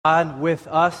God with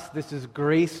us. This is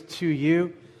grace to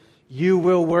you. You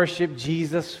will worship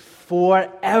Jesus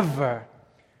forever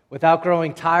without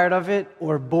growing tired of it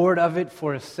or bored of it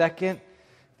for a second.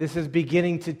 This is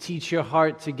beginning to teach your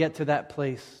heart to get to that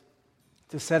place,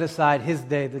 to set aside His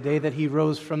day, the day that He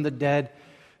rose from the dead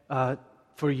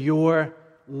for your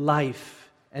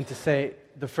life, and to say,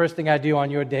 the first thing I do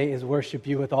on your day is worship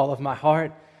you with all of my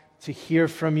heart, to hear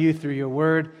from you through your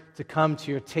word, to come to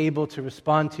your table, to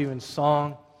respond to you in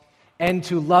song, and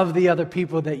to love the other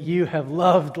people that you have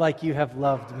loved like you have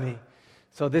loved me.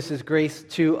 So this is grace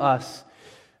to us.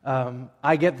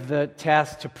 I get the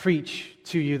task to preach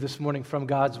to you this morning from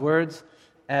God's words.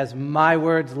 As my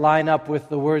words line up with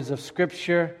the words of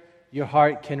Scripture, your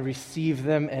heart can receive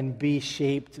them and be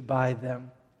shaped by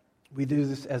them. We do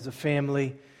this as a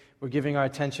family. We're giving our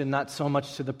attention not so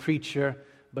much to the preacher,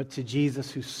 but to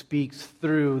Jesus who speaks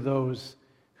through those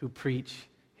who preach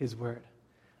His word.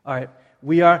 All right,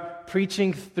 we are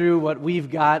preaching through what we've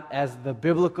got as the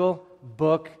biblical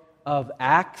book of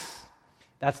Acts.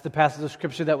 That's the passage of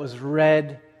Scripture that was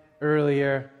read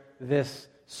earlier this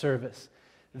service.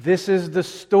 This is the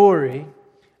story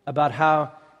about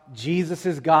how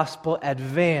Jesus' gospel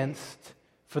advanced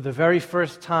for the very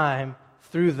first time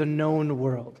through the known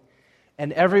world.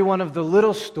 And every one of the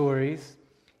little stories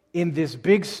in this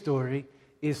big story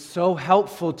is so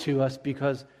helpful to us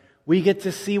because we get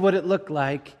to see what it looked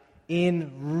like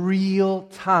in real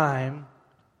time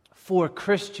for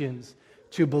Christians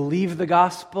to believe the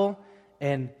gospel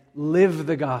and live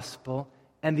the gospel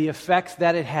and the effects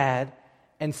that it had,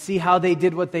 and see how they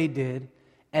did what they did,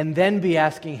 and then be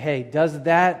asking, hey, does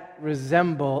that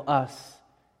resemble us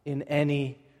in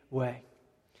any way?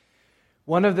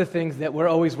 One of the things that we're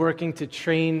always working to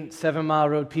train 7 Mile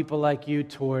Road people like you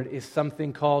toward is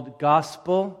something called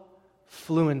gospel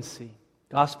fluency.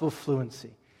 Gospel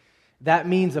fluency. That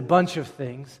means a bunch of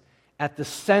things. At the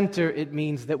center, it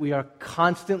means that we are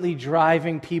constantly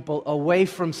driving people away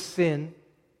from sin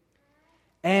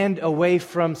and away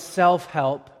from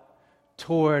self-help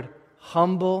toward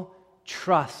humble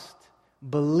trust,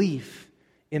 belief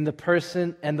in the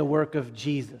person and the work of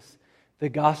Jesus. The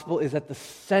gospel is at the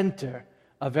center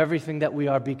of everything that we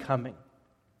are becoming.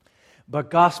 But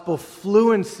gospel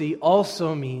fluency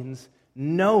also means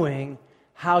knowing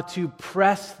how to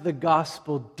press the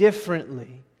gospel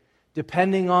differently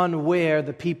depending on where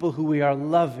the people who we are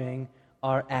loving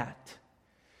are at.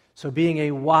 So being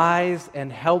a wise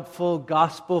and helpful,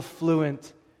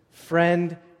 gospel-fluent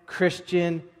friend,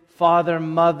 Christian, father,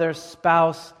 mother,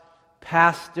 spouse,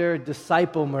 pastor,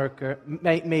 disciple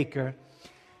maker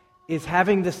is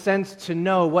having the sense to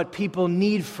know what people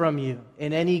need from you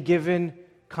in any given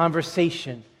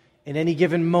conversation, in any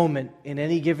given moment, in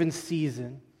any given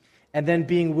season, and then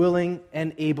being willing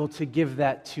and able to give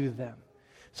that to them.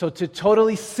 So to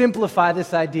totally simplify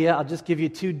this idea, I'll just give you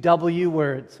 2 W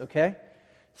words, okay?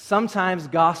 Sometimes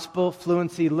gospel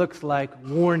fluency looks like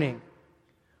warning.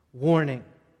 Warning.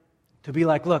 To be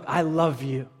like, look, I love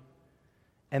you.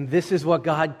 And this is what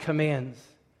God commands.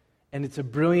 And it's a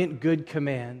brilliant, good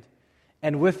command.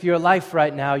 And with your life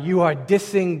right now, you are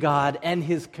dissing God and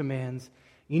His commands.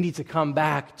 You need to come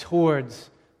back towards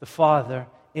the Father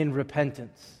in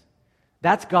repentance.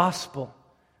 That's gospel.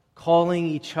 Calling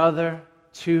each other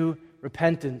to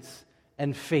repentance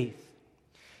and faith.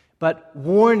 But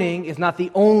warning is not the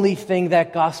only thing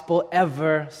that gospel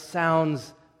ever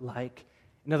sounds like.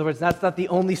 In other words, that's not the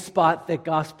only spot that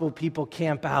gospel people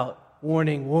camp out.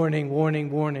 Warning, warning,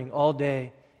 warning, warning, all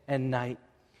day and night.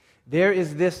 There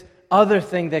is this other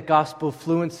thing that gospel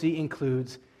fluency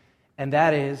includes, and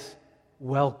that is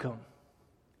welcome.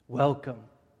 Welcome.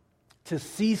 To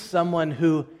see someone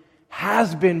who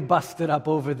has been busted up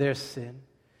over their sin.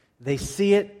 They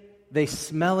see it, they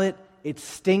smell it, it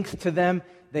stinks to them,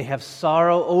 they have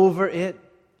sorrow over it,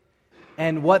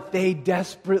 and what they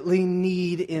desperately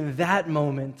need in that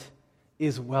moment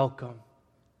is welcome.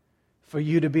 For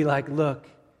you to be like, look,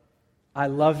 I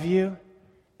love you,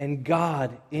 and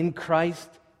God in Christ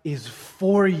is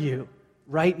for you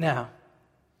right now.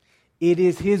 It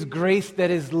is His grace that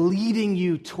is leading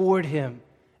you toward Him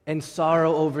and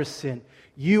sorrow over sin.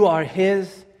 You are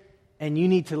His, and you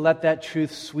need to let that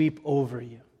truth sweep over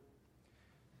you.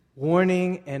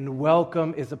 Warning and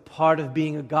welcome is a part of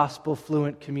being a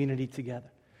gospel-fluent community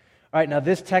together. All right, now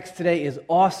this text today is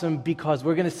awesome because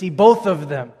we're going to see both of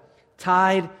them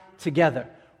tied together.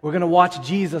 We're going to watch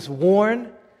Jesus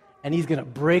warn, and He's going to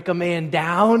break a man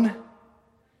down,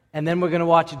 and then we're going to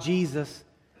watch Jesus,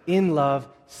 in love,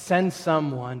 send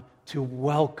someone to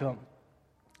welcome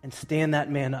and stand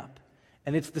that man up.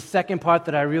 And it's the second part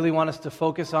that I really want us to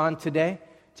focus on today,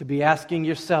 to be asking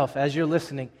yourself as you're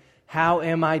listening, How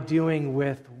am I doing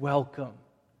with welcome?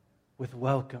 With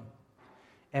welcome.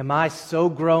 Am I so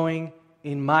growing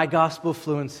in my gospel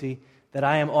fluency that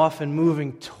I am often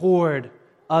moving toward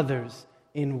others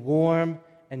in warm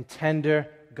and tender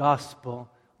gospel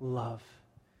love?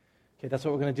 Okay, that's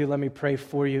what we're going to do. Let me pray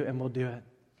for you and we'll do it.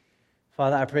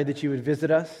 Father, I pray that you would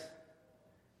visit us.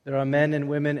 There are men and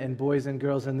women and boys and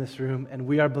girls in this room, and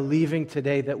we are believing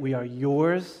today that we are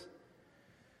yours,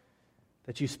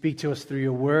 that you speak to us through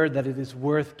your word, that it is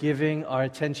worth giving our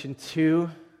attention to.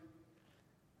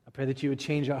 I pray that you would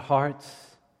change our hearts.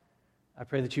 I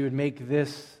pray that you would make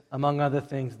this, among other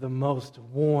things, the most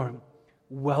warm,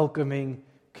 welcoming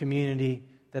community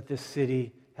that this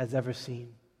city has ever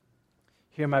seen.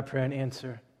 Hear my prayer and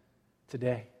answer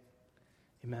today.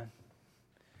 Amen.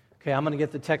 Okay, I'm going to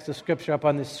get the text of Scripture up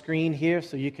on the screen here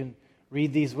so you can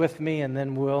read these with me, and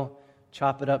then we'll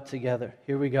chop it up together.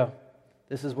 Here we go.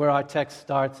 This is where our text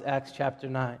starts, Acts chapter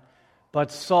 9.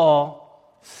 But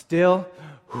Saul, still,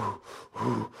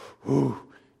 you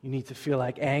need to feel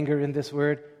like anger in this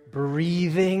word,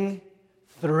 breathing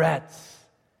threats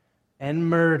and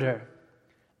murder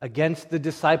against the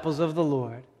disciples of the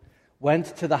Lord,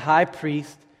 went to the high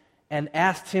priest and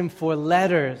asked him for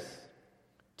letters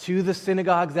to the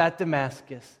synagogues at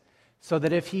Damascus, so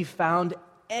that if he found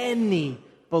any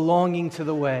belonging to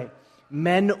the way,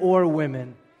 men or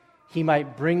women, he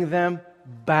might bring them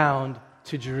bound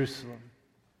to Jerusalem.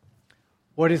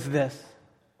 What is this?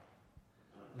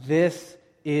 This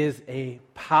is a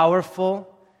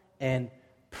powerful and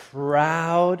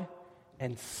proud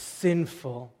and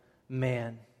sinful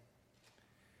man.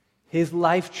 His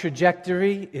life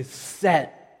trajectory is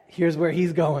set. Here's where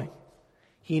he's going.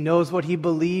 He knows what he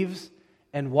believes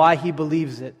and why he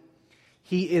believes it.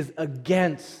 He is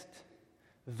against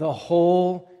the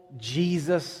whole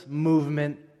Jesus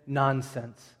movement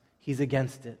nonsense. He's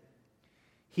against it.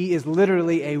 He is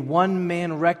literally a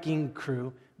one-man wrecking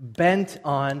crew bent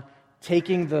on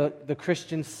taking the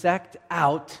Christian sect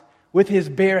out with his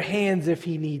bare hands if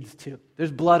he needs to.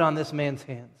 There's blood on this man's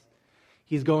hands.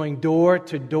 He's going door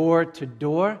to door to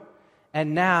door,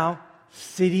 and now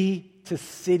city to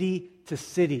city to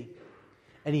city.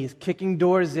 And he is kicking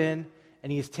doors in,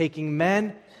 and he is taking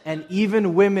men and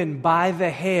even women by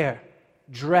the hair,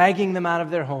 dragging them out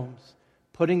of their homes,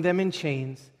 putting them in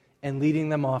chains, and leading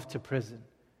them off to prison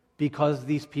because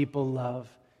these people love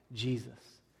Jesus.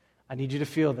 I need you to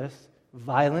feel this.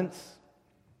 Violence,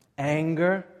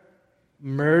 anger,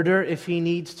 murder if he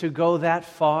needs to go that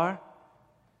far.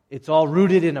 It's all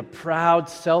rooted in a proud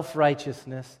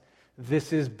self-righteousness.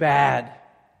 This is bad.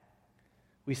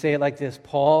 We say it like this: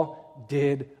 Paul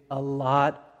did a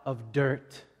lot of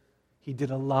dirt. He did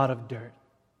a lot of dirt.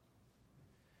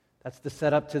 That's the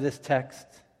setup to this text.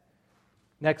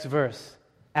 Next verse.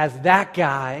 As that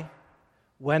guy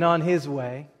went on his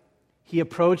way, he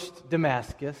approached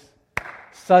Damascus.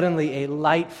 Suddenly a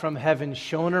light from heaven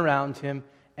shone around him,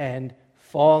 and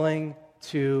falling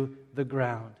to the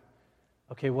ground.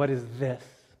 Okay, what is this?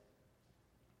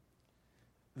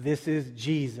 This is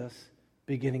Jesus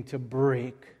beginning to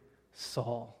break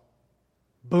Saul.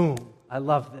 Boom. I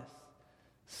love this.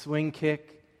 Swing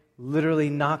kick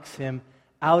literally knocks him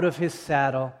out of his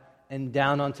saddle and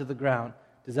down onto the ground.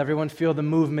 Does everyone feel the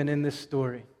movement in this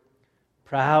story?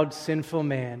 Proud, sinful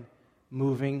man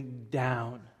moving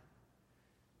down.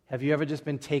 Have you ever just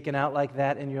been taken out like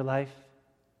that in your life?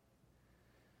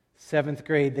 7th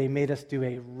grade, they made us do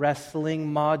a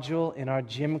wrestling module in our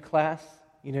gym class.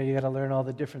 You know, you got to learn all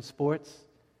the different sports.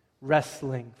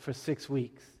 Wrestling for 6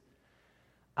 weeks.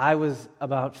 I was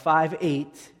about 5'8"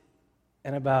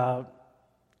 and about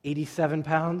 87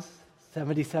 pounds,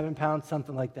 77 pounds,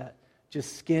 something like that.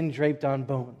 Just skin draped on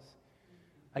bones.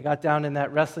 I got down in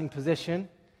that wrestling position.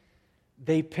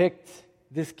 They picked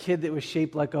this kid that was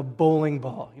shaped like a bowling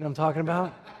ball. You know what I'm talking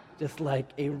about? Just like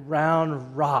a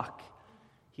round rock.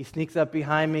 He sneaks up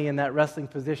behind me in that wrestling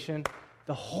position.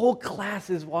 The whole class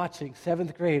is watching,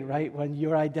 7th grade, right? When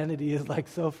your identity is like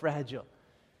so fragile.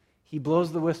 He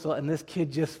blows the whistle, and this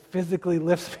kid just physically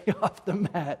lifts me off the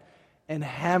mat and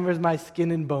hammers my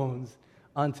skin and bones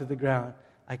onto the ground.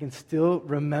 I can still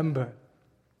remember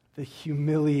the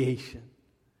humiliation.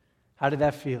 How did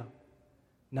that feel?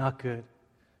 Not good.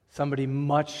 Somebody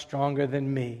much stronger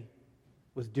than me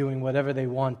was doing whatever they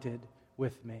wanted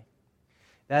with me.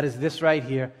 That is this right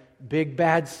here. Big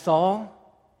bad Saul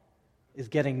is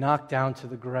getting knocked down to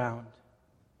the ground.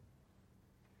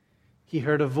 He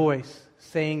heard a voice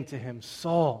saying to him,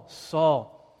 "Saul,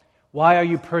 Saul, why are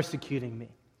you persecuting me?"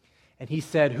 And he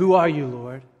said, "Who are you,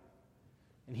 Lord?"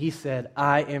 And he said,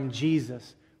 "I am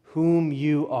Jesus, whom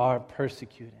you are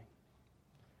persecuting."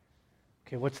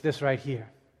 Okay, what's this right here?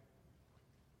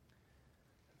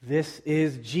 This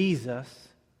is Jesus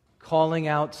calling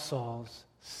out Saul's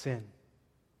sin.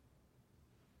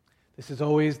 This is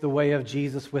always the way of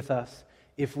Jesus with us.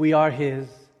 If we are His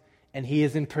and He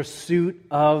is in pursuit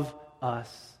of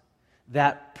us,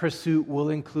 that pursuit will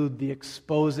include the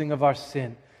exposing of our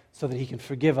sin so that He can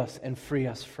forgive us and free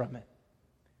us from it.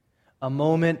 A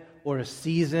moment or a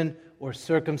season or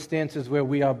circumstances where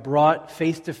we are brought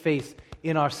face to face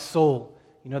in our soul.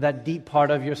 You know that deep part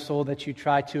of your soul that you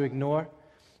try to ignore?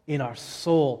 In our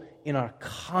soul, in our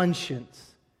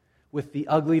conscience, with the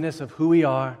ugliness of who we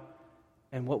are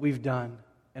and what we've done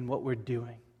and what we're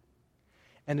doing.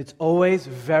 And it's always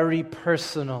very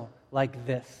personal like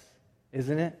this,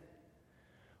 isn't it?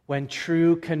 When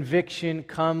true conviction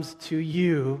comes to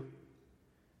you,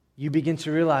 you begin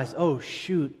to realize, oh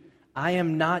shoot, I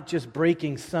am not just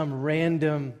breaking some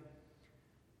random,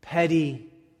 petty,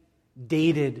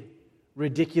 dated,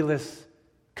 ridiculous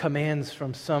commands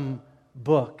from some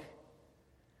book.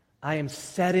 I am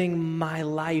setting my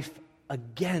life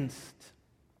against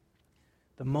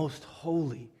the most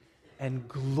holy and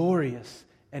glorious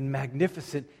and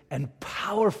magnificent and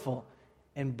powerful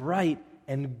and bright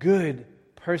and good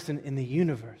person in the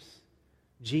universe,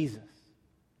 Jesus.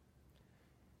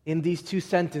 In these two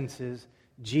sentences,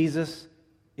 Jesus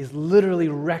is literally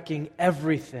wrecking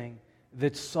everything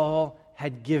that Saul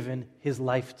had given his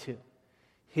life to.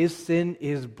 His sin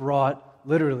is brought,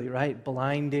 literally, right,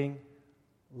 blinding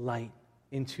light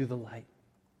into the light.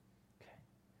 Okay.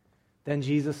 Then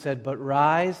Jesus said, "But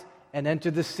rise and enter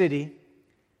the city,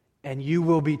 and you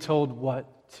will be told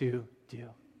what to do."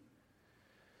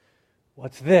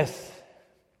 What's this?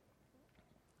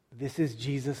 This is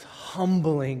Jesus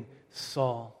humbling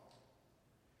Saul.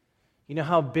 You know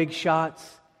how big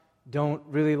shots don't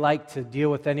really like to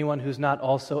deal with anyone who's not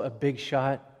also a big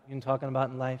shot? You know what I'm talking about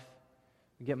in life?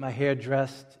 I get my hair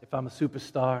dressed. If I'm a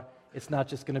superstar, it's not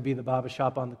just going to be the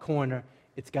barbershop on the corner.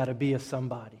 It's got to be a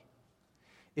somebody.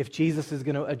 If Jesus is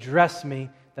going to address me,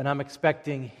 then I'm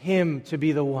expecting Him to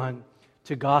be the one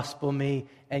to gospel me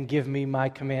and give me my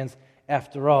commands.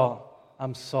 After all,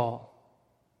 I'm Saul.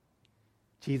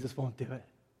 Jesus won't do it.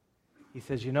 He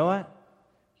says, you know what?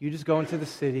 You just go into the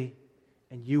city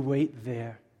and you wait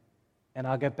there, and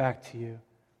I'll get back to you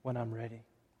when I'm ready.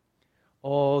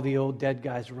 All the old dead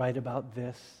guys write about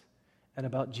this and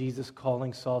about Jesus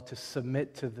calling Saul to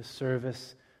submit to the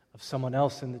service of someone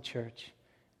else in the church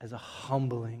as a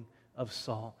humbling of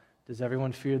Saul. Does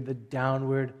everyone fear the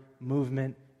downward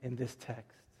movement in this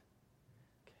text?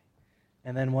 Okay.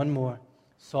 And then one more.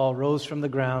 Saul rose from the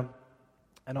ground,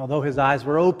 and although his eyes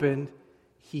were opened,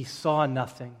 he saw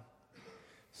nothing.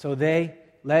 So they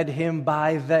led him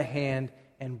by the hand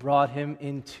and brought him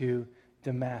into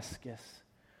Damascus.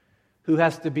 Who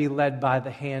has to be led by the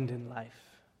hand in life?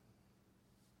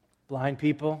 Blind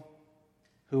people?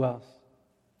 Who else?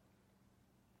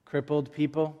 Crippled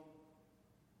people?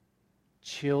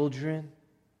 Children?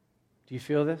 Do you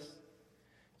feel this?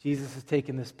 Jesus has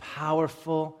taken this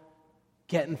powerful,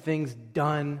 getting things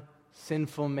done,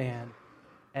 sinful man,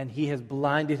 and He has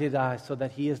blinded his eyes so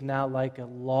that he is now like a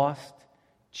lost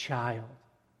child,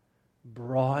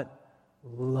 brought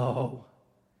low,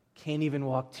 can't even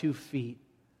walk 2 feet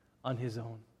on his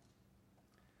own.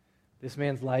 This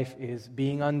man's life is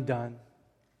being undone.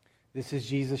 This is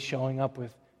Jesus showing up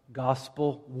with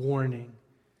gospel warning,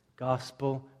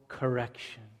 gospel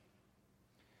correction.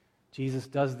 Jesus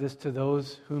does this to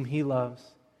those whom He loves.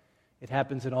 It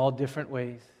happens in all different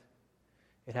ways.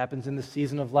 It happens in the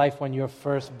season of life when you're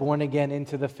first born again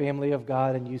into the family of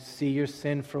God and you see your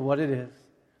sin for what it is.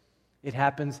 It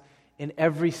happens in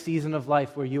every season of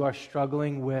life where you are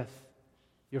struggling with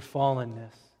your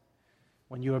fallenness.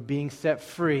 When you are being set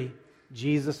free,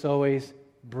 Jesus always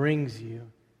brings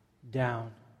you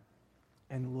down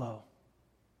and low.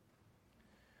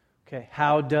 Okay,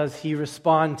 how does He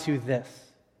respond to this?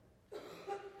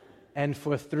 And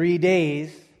for 3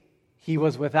 days he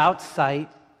was without sight,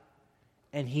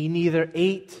 and he neither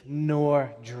ate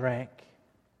nor drank.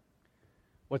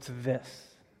 What's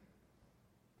this?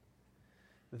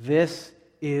 This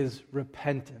is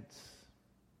repentance.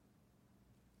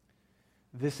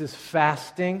 This is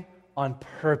fasting on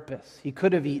purpose. He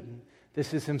could have eaten.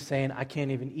 This is him saying, I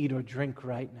can't even eat or drink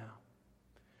right now.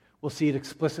 We'll see it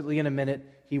explicitly in a minute.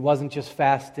 He wasn't just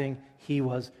fasting, he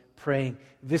was praying.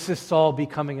 This is Saul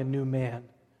becoming a new man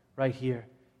right here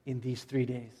in these 3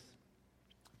 days.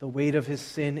 The weight of his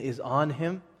sin is on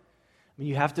him. I mean,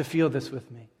 you have to feel this with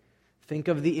me. Think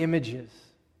of the images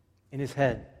in his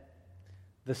head,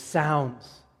 the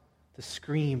sounds, the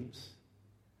screams,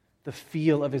 the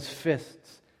feel of his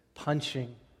fists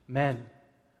punching men,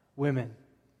 women,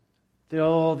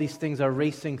 All these things are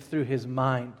racing through his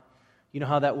mind. You know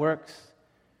how that works?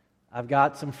 I've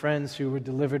got some friends who were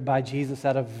delivered by Jesus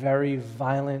at a very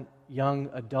violent young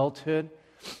adulthood.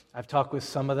 I've talked with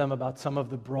some of them about some of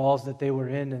the brawls that they were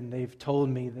in, and they've told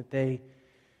me that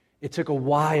it took a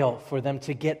while for them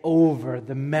to get over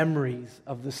the memories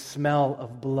of the smell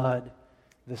of blood,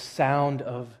 the sound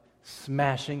of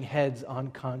smashing heads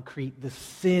on concrete. The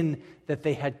sin that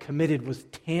they had committed was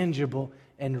tangible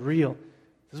and real.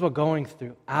 This is what going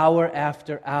through, hour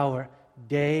after hour,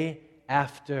 day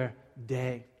after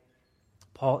day.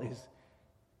 Paul is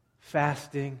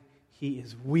fasting, he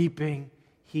is weeping,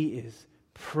 he is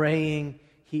praying,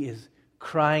 he is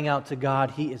crying out to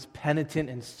God, he is penitent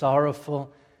and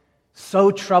sorrowful,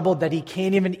 so troubled that he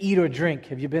can't even eat or drink.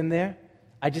 Have you been there?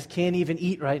 I just can't even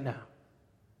eat right now.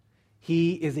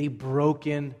 He is a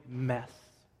broken mess.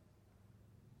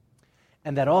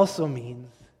 And that also means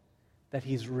that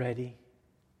he's ready.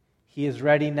 He is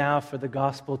ready now for the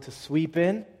gospel to sweep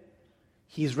in.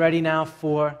 He's ready now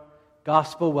for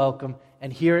gospel welcome.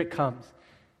 And here it comes,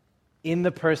 in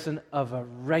the person of a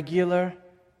regular,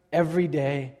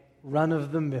 everyday,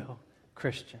 run-of-the-mill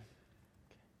Christian.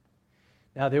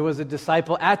 Now, there was a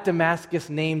disciple at Damascus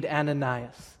named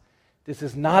Ananias. This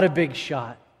is not a big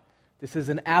shot. This is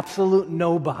an absolute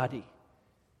nobody.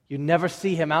 You never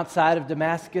see him outside of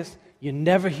Damascus. You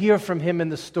never hear from him in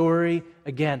the story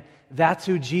again. That's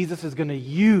who Jesus is going to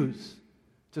use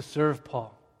to serve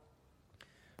Paul.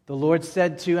 The Lord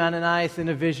said to Ananias in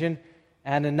a vision,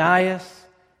 Ananias,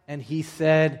 and he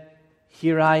said,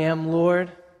 "Here I am, Lord."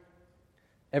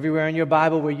 Everywhere in your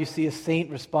Bible where you see a saint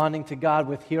responding to God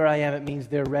with "Here I am," it means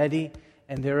they're ready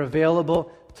and they're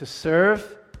available to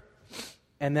serve.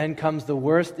 And then comes the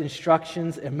worst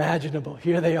instructions imaginable.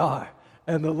 Here they are.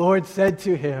 And the Lord said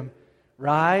to him,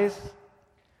 "Rise,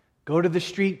 go to the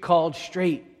street called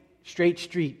Straight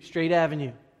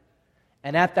Avenue.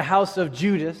 And at the house of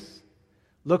Judas,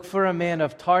 look for a man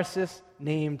of Tarsus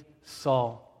named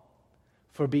Saul.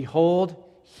 For behold,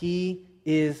 he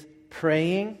is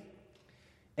praying,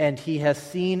 and he has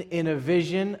seen in a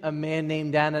vision a man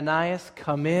named Ananias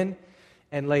come in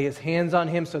and lay his hands on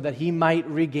him so that he might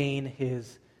regain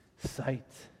his sight."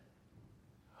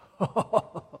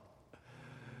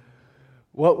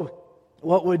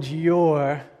 What would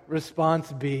your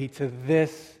response be to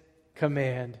this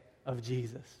command of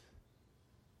Jesus?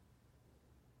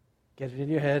 Get it in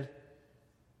your head.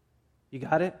 You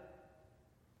got it?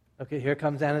 Okay, here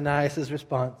comes Ananias'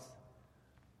 response.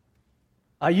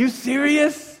 "Are you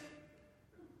serious?"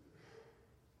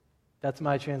 That's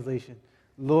my translation.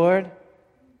 "Lord,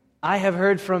 I have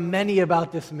heard from many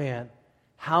about this man,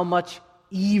 how much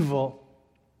evil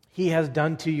he has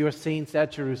done to your saints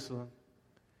at Jerusalem.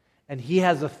 And he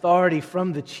has authority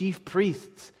from the chief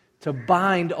priests to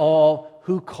bind all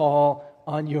who call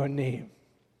on your name."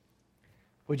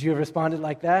 Would you have responded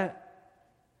like that?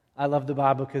 I love the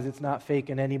Bible because it's not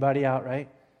faking anybody out, right?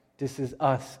 This is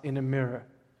us in a mirror.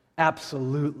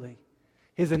 Absolutely.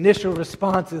 His initial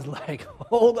response is like,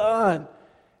 hold on,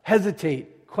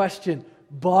 hesitate, question,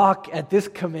 balk at this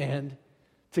command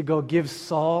to go give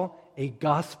Saul a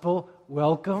gospel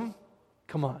welcome.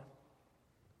 Come on.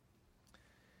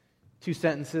 2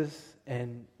 sentences,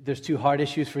 and there's 2 hard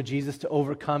issues for Jesus to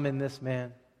overcome in this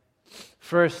man.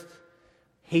 First,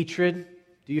 hatred.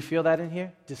 Do you feel that in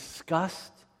here?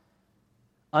 Disgust,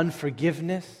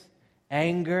 unforgiveness,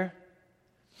 anger.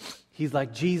 He's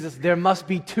like, Jesus, there must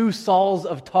be 2 Sauls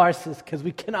of Tarsus because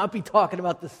we cannot be talking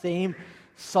about the same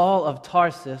Saul of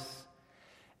Tarsus.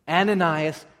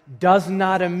 Ananias does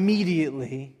not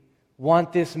immediately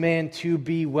want this man to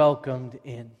be welcomed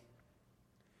in.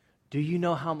 Do you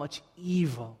know how much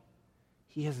evil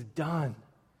he has done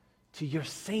to your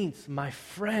saints, my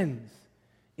friends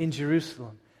in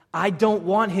Jerusalem? I don't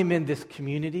want him in this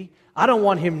community. I don't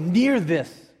want him near this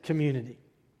community.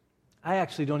 I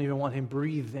actually don't even want him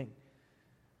breathing.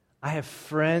 I have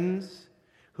friends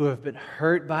who have been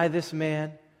hurt by this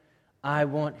man. I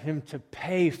want him to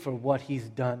pay for what he's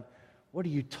done. What are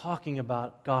you talking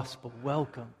about, gospel?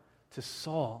 Welcome to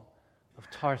Saul of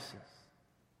Tarsus.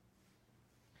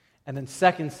 And then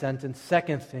second sentence,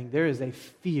 second thing, there is a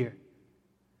fear.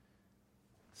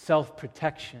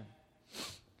 Self-protection.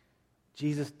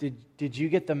 Jesus, did you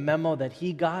get the memo that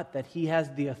he got, that he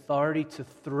has the authority to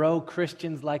throw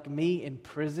Christians like me in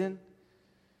prison?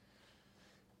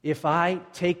 If I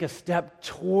take a step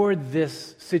toward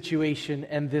this situation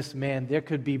and this man, there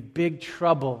could be big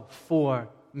trouble for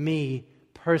me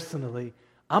personally.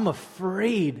 I'm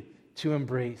afraid to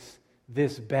embrace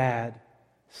this bad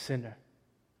sinner.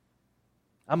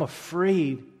 I'm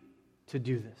afraid to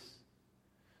do this.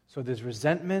 So there's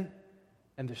resentment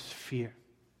and there's fear.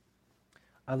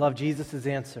 I love Jesus'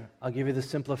 answer. I'll give you the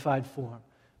simplified form.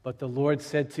 But the Lord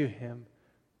said to him,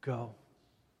 go.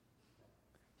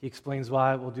 He explains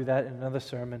why. We'll do that in another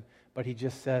sermon. But he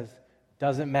just says,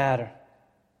 doesn't matter.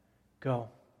 Go.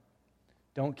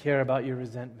 Don't care about your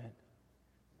resentment.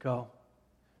 Go.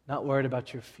 Not worried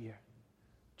about your fear.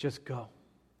 Just go.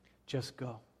 Just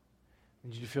go.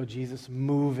 And you feel Jesus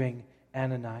moving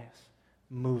Ananias,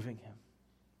 moving him.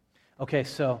 Okay,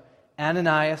 so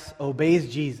Ananias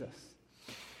obeys Jesus.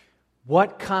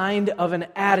 What kind of an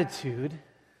attitude,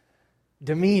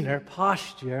 demeanor,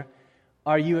 posture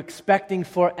are you expecting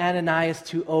for Ananias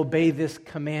to obey this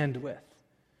command with?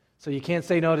 So you can't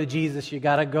say no to Jesus. You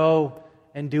got to go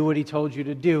and do what he told you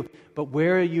to do. But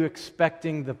where are you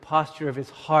expecting the posture of his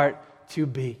heart to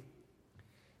be?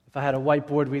 If I had a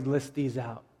whiteboard, we'd list these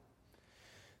out.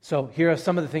 So here are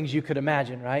some of the things you could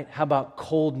imagine, right? How about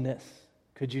coldness?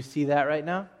 Could you see that right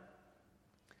now?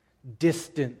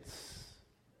 Distance.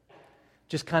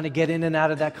 Just kind of get in and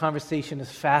out of that conversation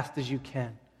as fast as you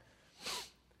can.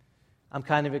 I'm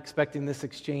kind of expecting this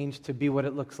exchange to be what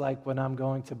it looks like when I'm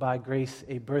going to buy Grace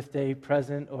a birthday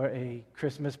present or a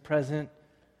Christmas present.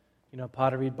 You know,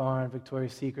 Pottery Barn,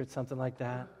 Victoria's Secret, something like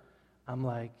that. I'm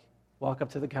like, walk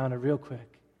up to the counter real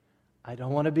quick. I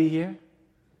don't want to be here.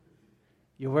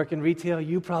 You work in retail,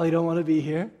 you probably don't want to be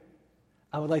here.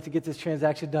 I would like to get this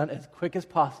transaction done as quick as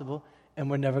possible, and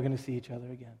we're never going to see each other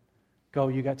again. Go,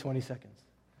 you got 20 seconds.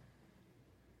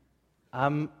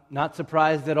 I'm not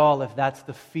surprised at all if that's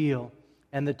the feel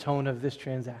and the tone of this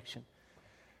transaction.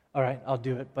 All right, I'll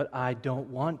do it, but I don't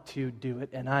want to do it,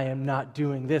 and I am not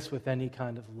doing this with any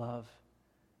kind of love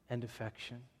and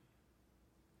affection.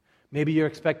 Maybe you're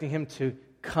expecting him to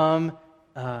come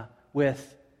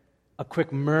with a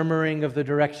quick murmuring of the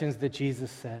directions that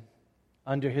Jesus said,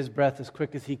 under his breath as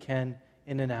quick as he can,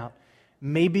 in and out.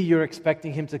 Maybe you're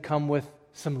expecting him to come with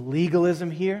some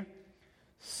legalism here,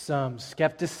 some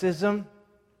skepticism.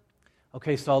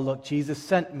 Okay, Saul, look, Jesus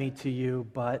sent me to you,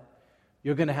 but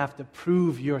you're going to have to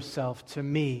prove yourself to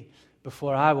me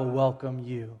before I will welcome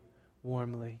you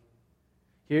warmly.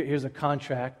 Here's a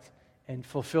contract, and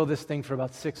fulfill this thing for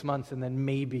about 6 months, and then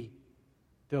maybe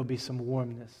there'll be some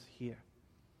warmness here.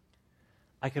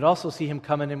 I could also see him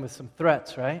coming in with some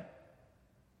threats, right?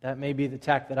 That may be the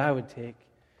tack that I would take.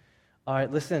 All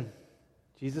right, listen,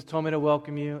 Jesus told me to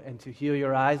welcome you and to heal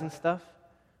your eyes and stuff,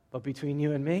 but between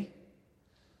you and me,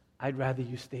 I'd rather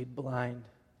you stayed blind.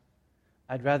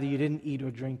 I'd rather you didn't eat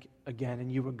or drink again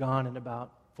and you were gone in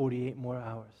about 48 more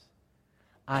hours.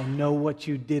 I know what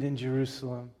you did in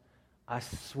Jerusalem. I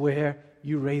swear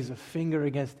you raise a finger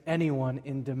against anyone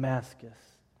in Damascus,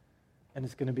 and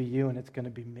it's going to be you and it's going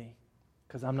to be me,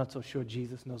 because I'm not so sure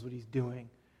Jesus knows what he's doing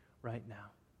right now.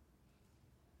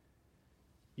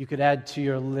 You could add to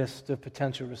your list of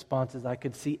potential responses. I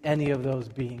could see any of those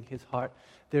being his heart.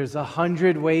 There's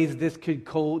 100 ways this could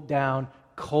go down.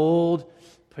 Cold,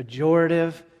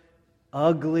 pejorative,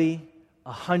 ugly,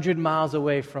 100 miles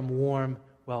away from warm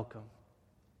welcome.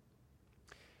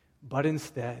 But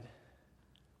instead,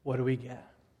 what do we get?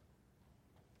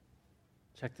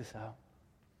 Check this out.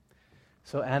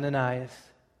 So Ananias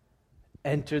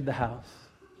entered the house,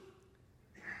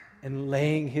 and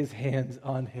laying his hands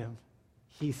on him,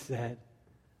 he said,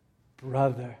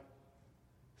 "Brother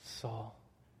Saul."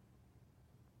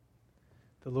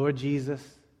 The Lord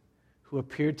Jesus, who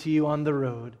appeared to you on the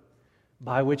road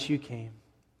by which you came,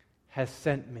 has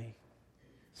sent me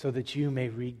so that you may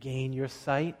regain your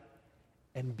sight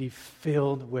and be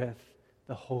filled with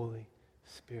the Holy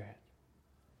Spirit.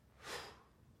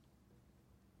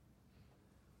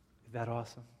 Is that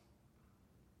awesome?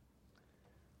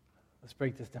 Let's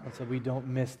break this down so we don't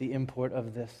miss the import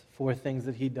of this. 4 things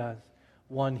that he does.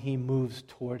 1, he moves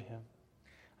toward him.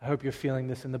 I hope you're feeling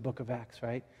this in the book of Acts,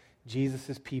 right?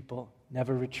 Jesus' people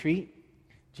never retreat.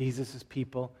 Jesus'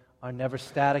 people are never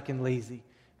static and lazy.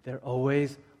 They're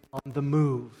always on the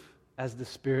move as the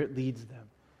Spirit leads them.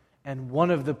 And one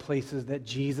of the places that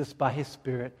Jesus, by his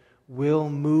Spirit, will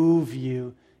move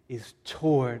you is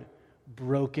toward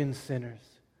broken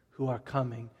sinners who are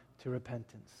coming to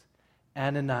repentance.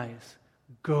 Ananias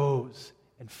goes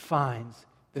and finds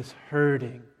this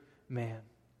hurting man.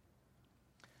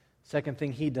 Second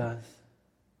thing he does,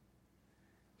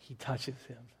 he touches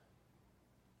him.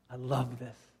 I love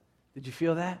this. Did you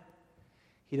feel that?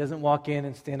 He doesn't walk in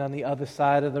and stand on the other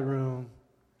side of the room,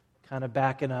 kind of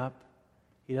backing up.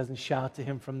 He doesn't shout to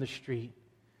him from the street.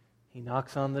 He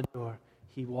knocks on the door.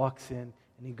 He walks in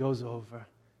and he goes over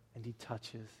and he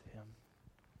touches him.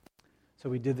 So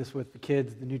we did this with the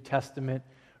kids. The New Testament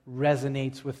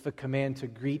resonates with the command to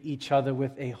greet each other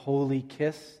with a holy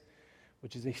kiss.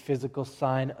 which is a physical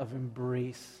sign of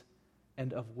embrace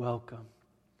and of welcome.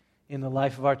 In the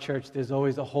life of our church, there's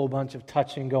always a whole bunch of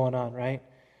touching going on, right?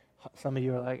 Some of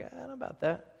you are like, I don't know about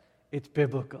that. It's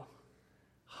biblical.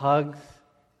 Hugs,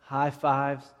 high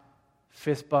fives,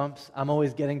 fist bumps. I'm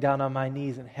always getting down on my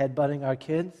knees and headbutting our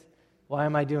kids. Why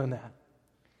am I doing that?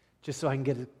 Just so I can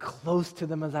get as close to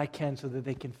them as I can so that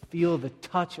they can feel the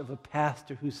touch of a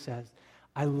pastor who says,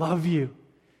 I love you.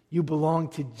 You belong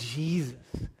to Jesus.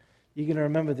 You're going to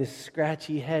remember this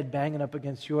scratchy head banging up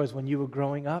against yours when you were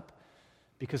growing up,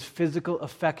 because physical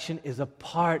affection is a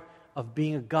part of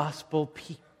being a gospel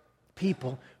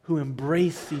people who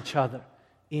embrace each other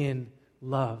in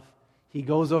love. He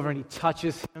goes over and he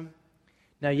touches him.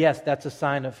 Now, yes, that's a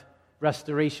sign of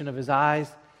restoration of his eyes.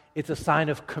 It's a sign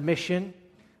of commission,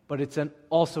 but it's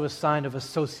also a sign of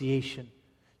association.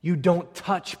 You don't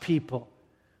touch people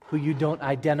who you don't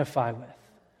identify with.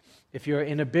 If you're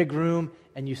in a big room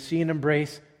and you see an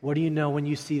embrace, what do you know when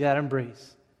you see that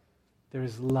embrace? There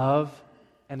is love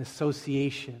and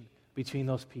association between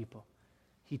those people.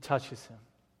 He touches him.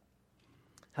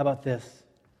 How about this?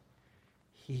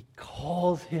 He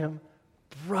calls him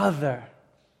brother.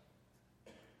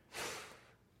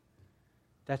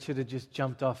 That should have just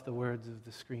jumped off the words of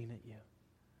the screen at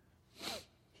you.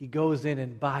 He goes in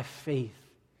and by faith,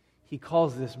 he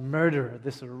calls this murderer,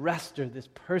 this arrester, this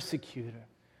persecutor,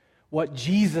 what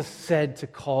Jesus said to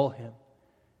call him.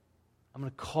 I'm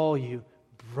going to call you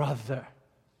brother.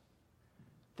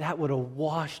 That would have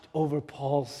washed over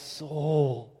Paul's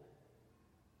soul.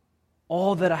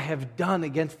 All that I have done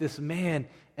against this man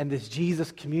and this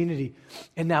Jesus community.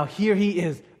 And now here he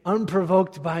is,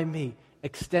 unprovoked by me,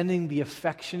 extending the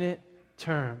affectionate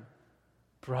term,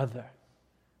 brother,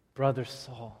 brother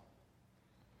Saul.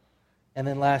 And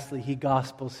then lastly, he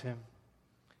gospels him.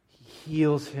 He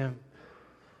heals him.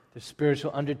 There's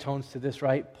spiritual undertones to this,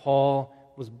 right? Paul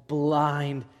was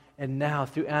blind, and now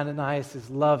through Ananias'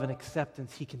 love and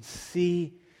acceptance, he can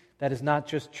see. That is not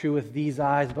just true with these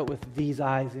eyes, but with these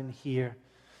eyes in here.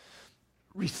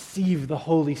 Receive the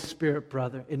Holy Spirit,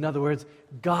 brother. In other words,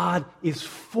 God is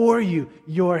for you.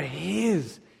 You're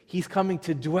His. He's coming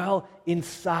to dwell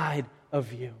inside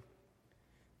of you.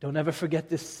 Don't ever forget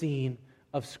this scene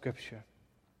of Scripture.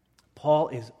 Paul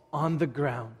is on the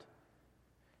ground,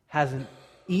 hasn't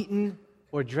eaten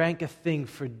or drank a thing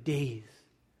for days,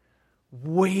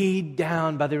 weighed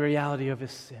down by the reality of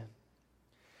his sin.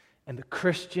 And the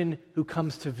Christian who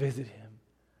comes to visit him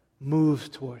moves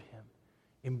toward him,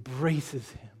 embraces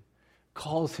him,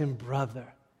 calls him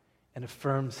brother, and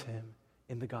affirms him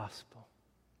in the gospel.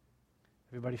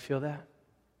 Everybody feel that?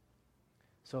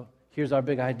 So here's our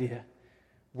big idea.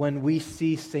 When we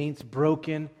see saints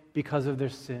broken because of their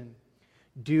sin,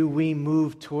 do we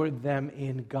move toward them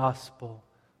in gospel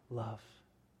love?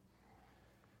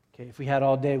 Okay, if we had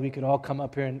all day, we could all come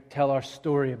up here and tell our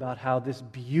story about how this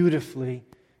beautifully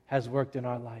has worked in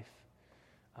our life.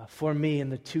 For me, in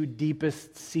the two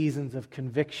deepest seasons of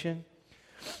conviction,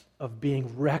 of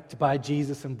being wrecked by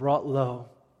Jesus and brought low,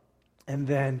 and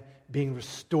then being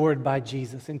restored by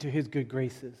Jesus into His good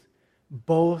graces.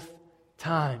 Both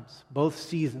times, both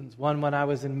seasons, one when I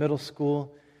was in middle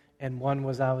school and one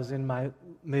was I was in my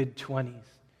mid-20s.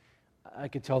 I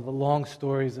could tell the long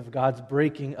stories of God's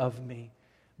breaking of me,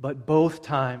 but both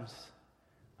times,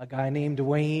 a guy named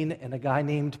Wayne and a guy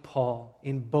named Paul,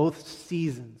 in both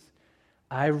seasons,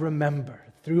 I remember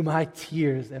through my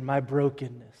tears and my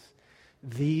brokenness,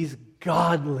 these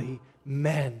godly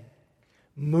men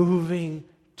moving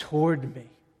toward me.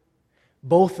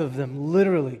 Both of them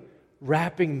literally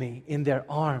wrapping me in their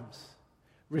arms,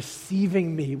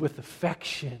 receiving me with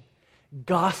affection,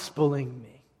 gospeling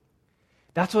me.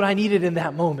 That's what I needed in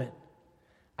that moment.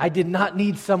 I did not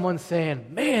need someone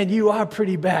saying, man, you are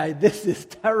pretty bad. This is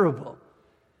terrible.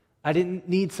 I didn't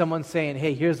need someone saying,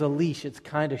 hey, here's a leash. It's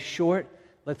kind of short.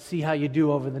 Let's see how you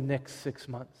do over the next 6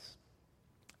 months.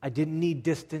 I didn't need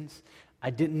distance. I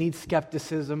didn't need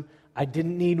skepticism. I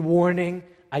didn't need warning.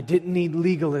 I didn't need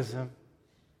legalism.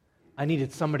 I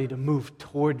needed somebody to move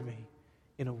toward me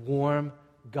in a warm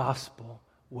gospel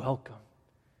welcome.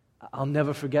 I'll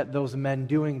never forget those men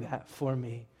doing that for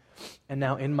me. And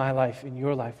now in my life, in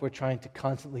your life, we're trying to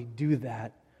constantly do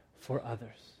that for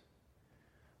others.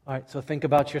 All right, so think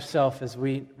about yourself as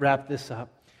we wrap this up.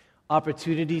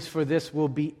 Opportunities for this will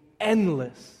be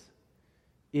endless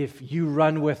if you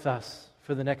run with us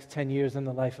for the next 10 years in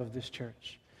the life of this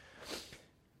church.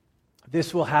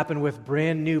 This will happen with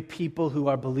brand new people who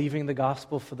are believing the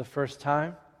gospel for the first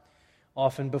time.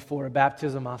 Often before a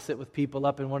baptism, I'll sit with people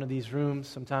up in one of these rooms,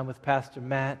 sometime with Pastor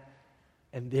Matt,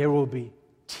 and there will be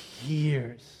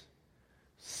tears,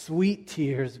 sweet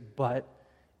tears, but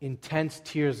intense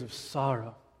tears of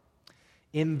sorrow,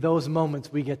 in those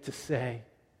moments we get to say,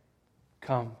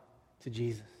 come to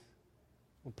Jesus.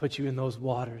 We'll put you in those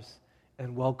waters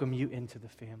and welcome you into the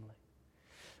family.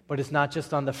 But it's not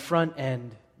just on the front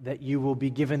end that you will be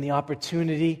given the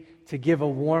opportunity to give a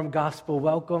warm gospel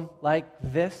welcome like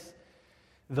this.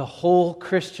 The whole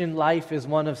Christian life is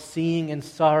one of seeing and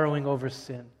sorrowing over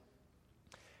sin.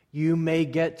 You may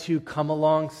get to come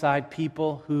alongside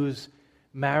people whose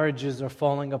marriages are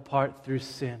falling apart through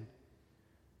sin.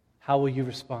 How will you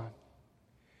respond?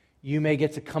 You may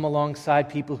get to come alongside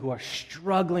people who are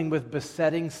struggling with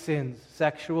besetting sins,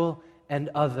 sexual and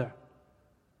other.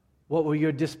 What will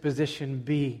your disposition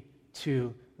be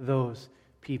to those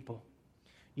people?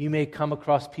 You may come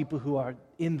across people who are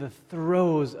in the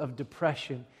throes of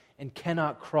depression and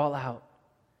cannot crawl out.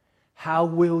 How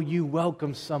will you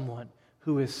welcome someone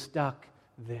who is stuck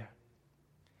there?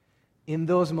 In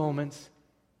those moments,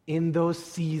 in those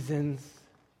seasons,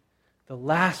 the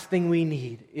last thing we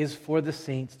need is for the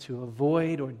saints to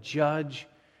avoid or judge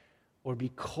or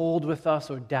be cold with us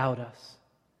or doubt us.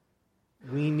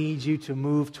 We need you to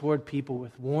move toward people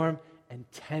with warm and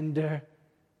tender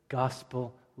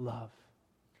gospel love.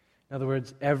 In other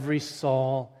words, every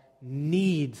Saul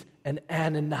needs an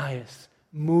Ananias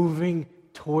moving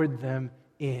toward them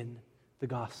in the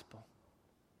gospel.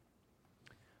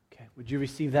 Okay, would you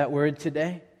receive that word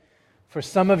today? For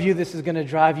some of you, this is going to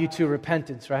drive you to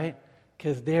repentance, right?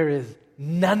 Because there is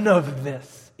none of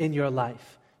this in your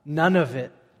life. None of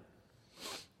it.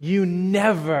 You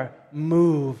never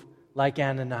move like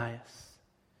Ananias.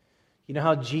 You know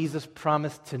how Jesus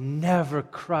promised to never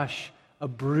crush a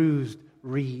bruised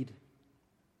reed?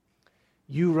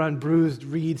 You run bruised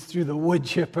reeds through the wood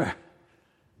chipper.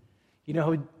 You know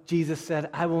how Jesus said,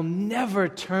 I will never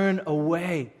turn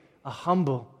away a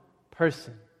humble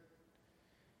person.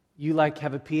 You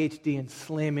have a PhD in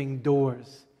slamming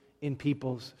doors in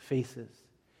people's faces.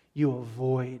 You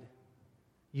avoid.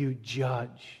 You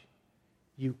judge.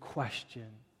 You question.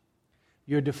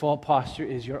 Your default posture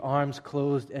is your arms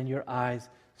closed and your eyes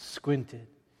squinted.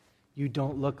 You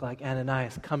don't look like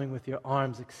Ananias coming with your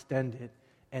arms extended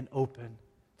and open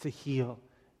to heal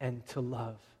and to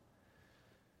love.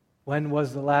 When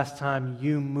was the last time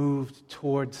you moved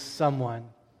towards someone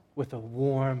with a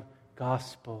warm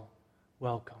gospel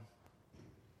welcome?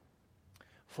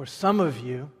 For some of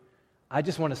you, I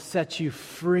just want to set you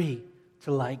free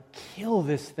to kill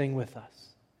this thing with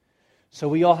us. So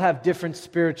we all have different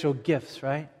spiritual gifts,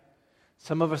 right?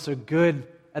 Some of us are good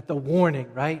at the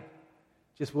warning, right?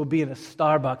 Just we'll be in a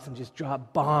Starbucks and just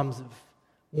drop bombs of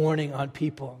warning on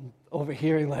people,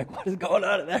 overhearing what is going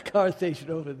on in that conversation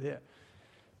over there.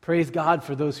 Praise God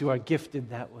for those who are gifted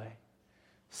that way.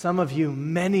 Some of you,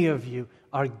 many of you,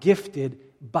 are gifted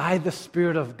by the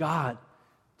Spirit of God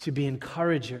to be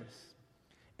encouragers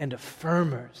and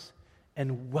affirmers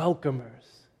and welcomers.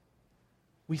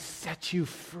 We set you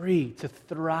free to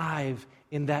thrive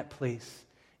in that place,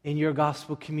 in your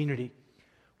gospel community,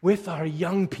 with our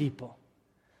young people.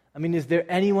 I mean, is there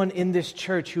anyone in this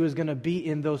church who is going to be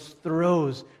in those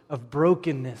throes of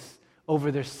brokenness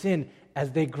over their sin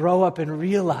as they grow up and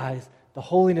realize the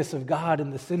holiness of God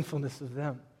and the sinfulness of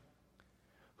them?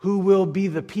 Who will be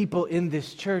the people in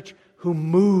this church who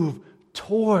move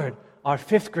toward our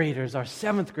 5th graders, our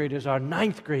 7th graders, our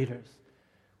 9th graders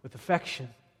with affection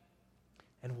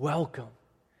and welcome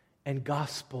and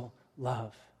gospel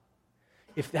love?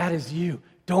 If that is you,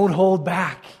 don't hold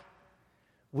back.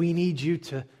 We need you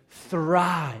to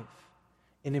thrive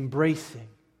in embracing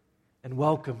and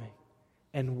welcoming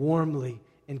and warmly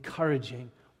encouraging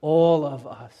all of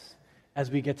us as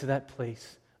we get to that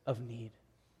place of need.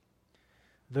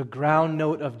 The ground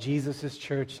note of Jesus'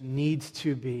 church needs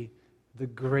to be the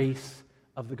grace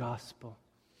of the gospel.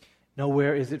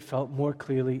 Nowhere is it felt more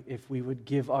clearly if we would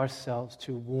give ourselves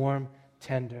to warm,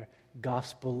 tender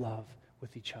gospel love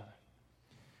with each other.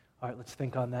 All right, let's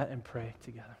think on that and pray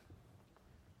together.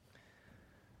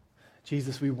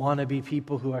 Jesus, we want to be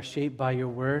people who are shaped by your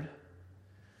word.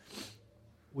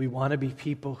 We want to be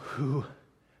people who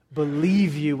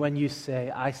believe you when you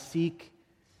say, I seek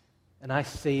and I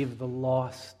save the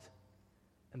lost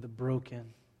and the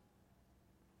broken.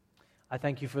 I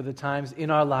thank you for the times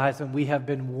in our lives when we have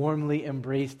been warmly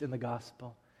embraced in the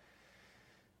gospel.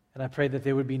 And I pray that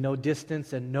there would be no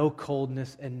distance and no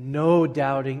coldness and no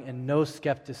doubting and no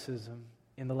skepticism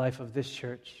in the life of this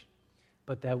church,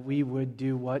 but that we would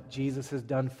do what Jesus has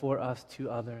done for us to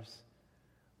others.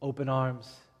 Open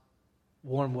arms,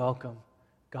 warm welcome,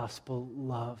 gospel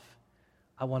love.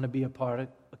 I want to be a part of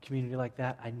a community like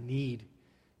that. I need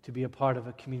to be a part of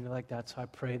a community like that, so I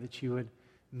pray that you would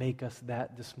make us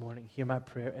that this morning. Hear my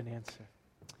prayer and answer.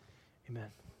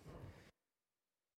 Amen.